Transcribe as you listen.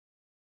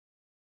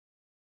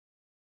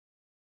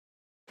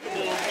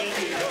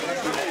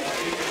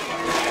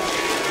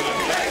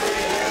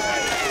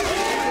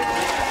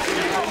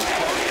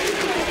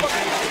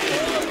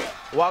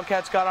The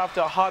Wildcats got off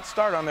to a hot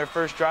start on their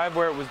first drive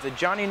where it was the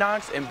Johnny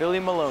Knox and Billy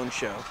Malone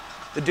show.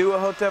 The duo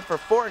hooked up for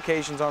 4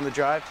 occasions on the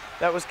drive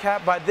that was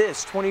capped by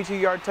this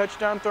 22-yard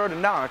touchdown throw to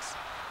Knox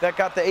that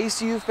got the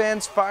ACU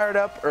fans fired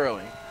up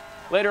early.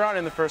 Later on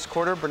in the first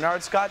quarter,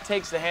 Bernard Scott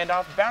takes the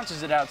handoff,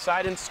 bounces it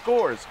outside, and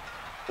scores.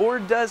 Or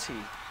does he?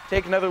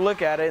 Take another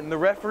look at it, and the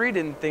referee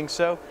didn't think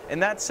so,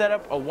 and that set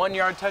up a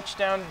 1-yard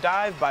touchdown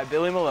dive by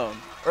Billy Malone.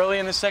 Early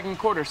in the second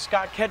quarter,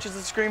 Scott catches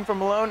the screen from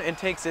Malone and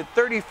takes it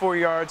 34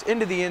 yards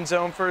into the end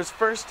zone for his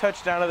first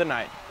touchdown of the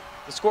night.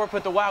 The score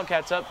put the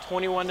Wildcats up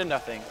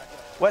 21-0.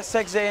 West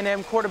Texas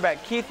A&M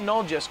quarterback Keith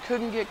Knoll just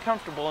couldn't get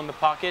comfortable in the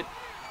pocket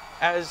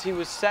as he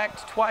was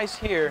sacked twice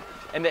here,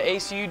 and the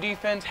ACU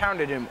defense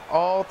hounded him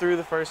all through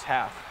the first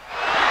half.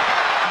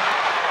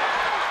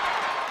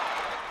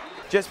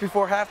 Just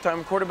before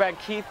halftime, quarterback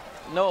Keith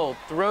Knoll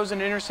throws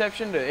an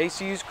interception to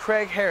ACU's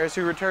Craig Harris,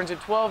 who returns it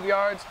 12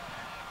 yards.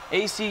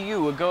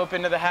 ACU would go up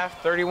into the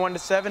half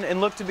 31-7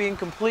 and look to be in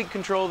complete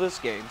control of this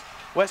game.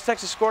 West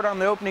Texas scored on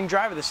the opening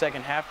drive of the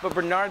second half, but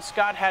Bernard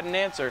Scott had an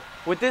answer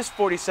with this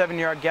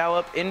 47-yard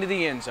gallop into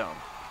the end zone.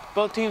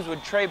 Both teams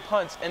would trade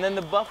punts, and then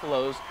the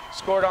Buffaloes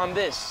scored on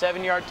this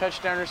 7-yard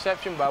touchdown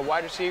reception by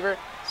wide receiver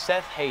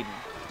Seth Hayden.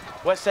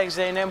 West Texas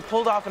A&M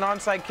pulled off an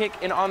onside kick,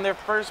 and on their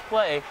first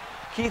play,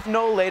 Keith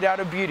Knoll laid out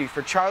a beauty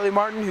for Charlie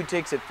Martin, who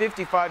takes it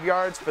 55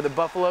 yards for the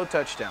Buffalo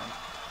touchdown.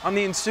 On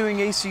the ensuing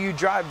ACU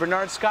drive,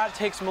 Bernard Scott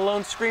takes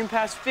Malone's screen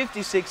pass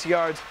 56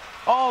 yards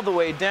all the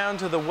way down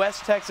to the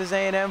West Texas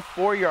A&M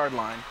 4-yard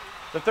line.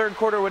 The third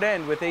quarter would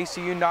end with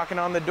ACU knocking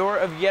on the door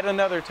of yet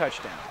another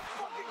touchdown.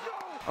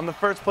 On the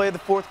first play of the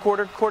fourth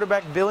quarter,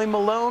 quarterback Billy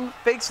Malone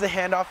fakes the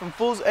handoff and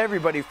fools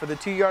everybody for the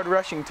 2-yard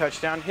rushing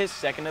touchdown, his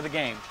second of the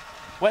game.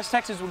 West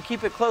Texas would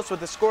keep it close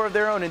with a score of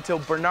their own until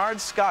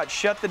Bernard Scott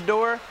shut the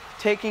door,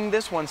 taking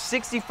this one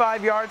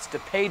 65 yards to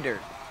pay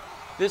dirt.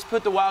 This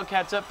put the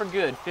Wildcats up for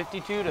good,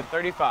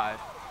 52-35.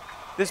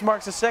 This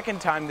marks the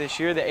second time this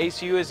year that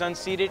ACU has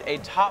unseated a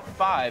top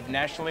 5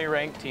 nationally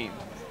ranked team.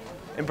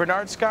 And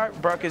Bernard Scott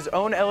broke his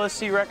own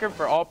LSC record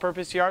for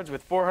all-purpose yards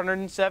with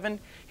 407.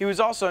 He was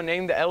also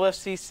named the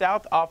LFC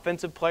South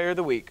Offensive Player of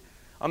the Week.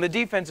 On the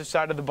defensive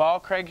side of the ball,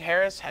 Craig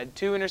Harris had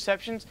 2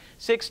 interceptions,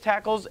 6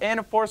 tackles, and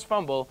a forced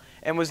fumble,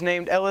 and was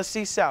named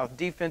LSC South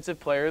Defensive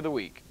Player of the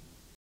Week.